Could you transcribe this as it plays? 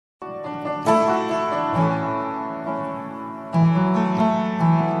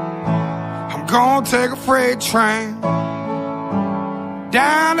gonna take a freight train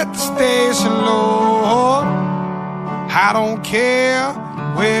down at the station, Lord. I don't care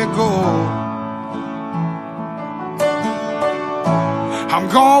where it goes. I'm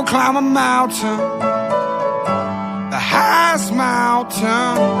gonna climb a mountain, the highest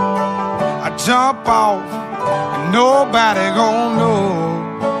mountain. I jump off and nobody gonna know.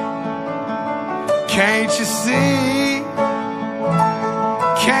 Can't you see?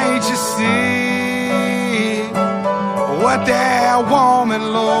 Can't you see what that woman,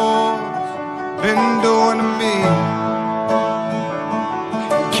 Lord's been doing to me?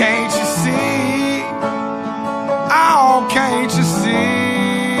 Can't you see? Oh, can't you see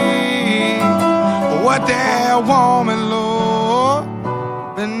what that woman, Lord,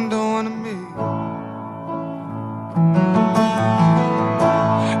 been doing to me?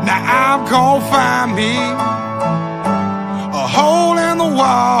 Now I'm gonna find me a hole in the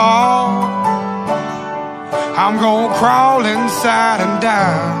wall. I'm gonna crawl inside and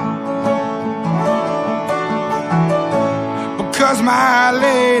die, because my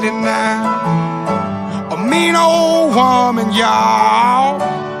lady now, a mean old woman, y'all,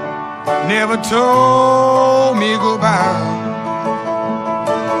 never told me goodbye.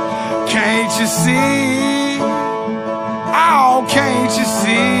 Can't you see? Oh, can't you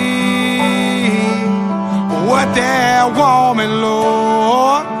see what that woman,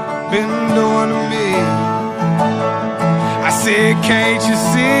 Lord, been doing to me? I said, can't you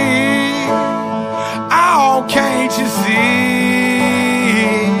see? Oh, can't you see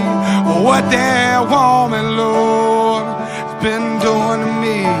what that woman, Lord, has been doing to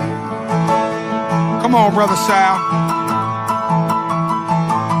me? Come on, Brother Sal.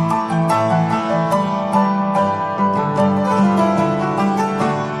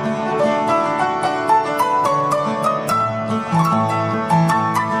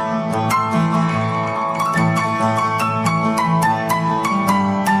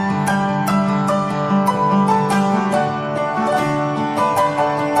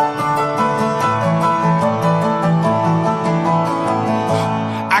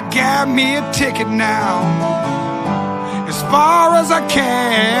 Got me a ticket now, as far as I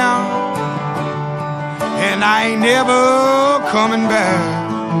can, and I ain't never coming back.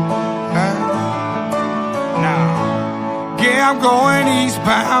 Now, yeah, I'm going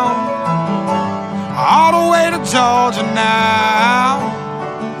eastbound, all the way to Georgia now,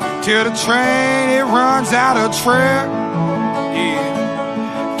 till the train, it runs out of track.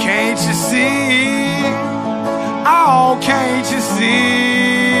 Yeah, can't you see? Oh, can't you see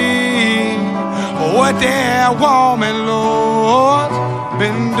what that woman, Lord,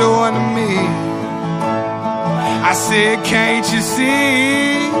 been doing to me? I said, can't you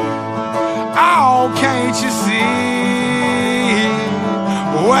see? Oh, can't you see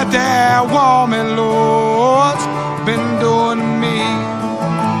what that woman, Lord's been doing to me?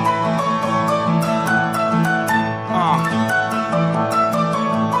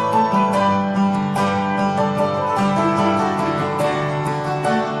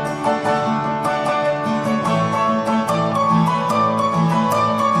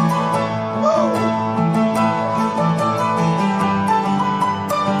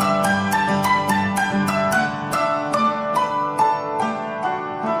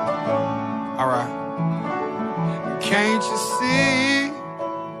 Can't you see?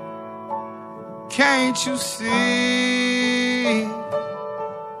 Can't you see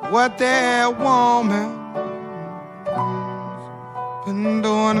what that woman been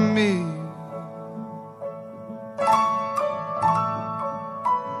doing to me?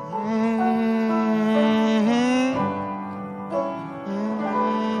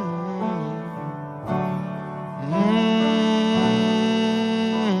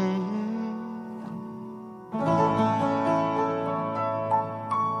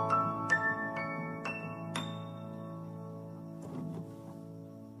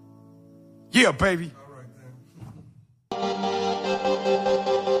 Yeah, baby.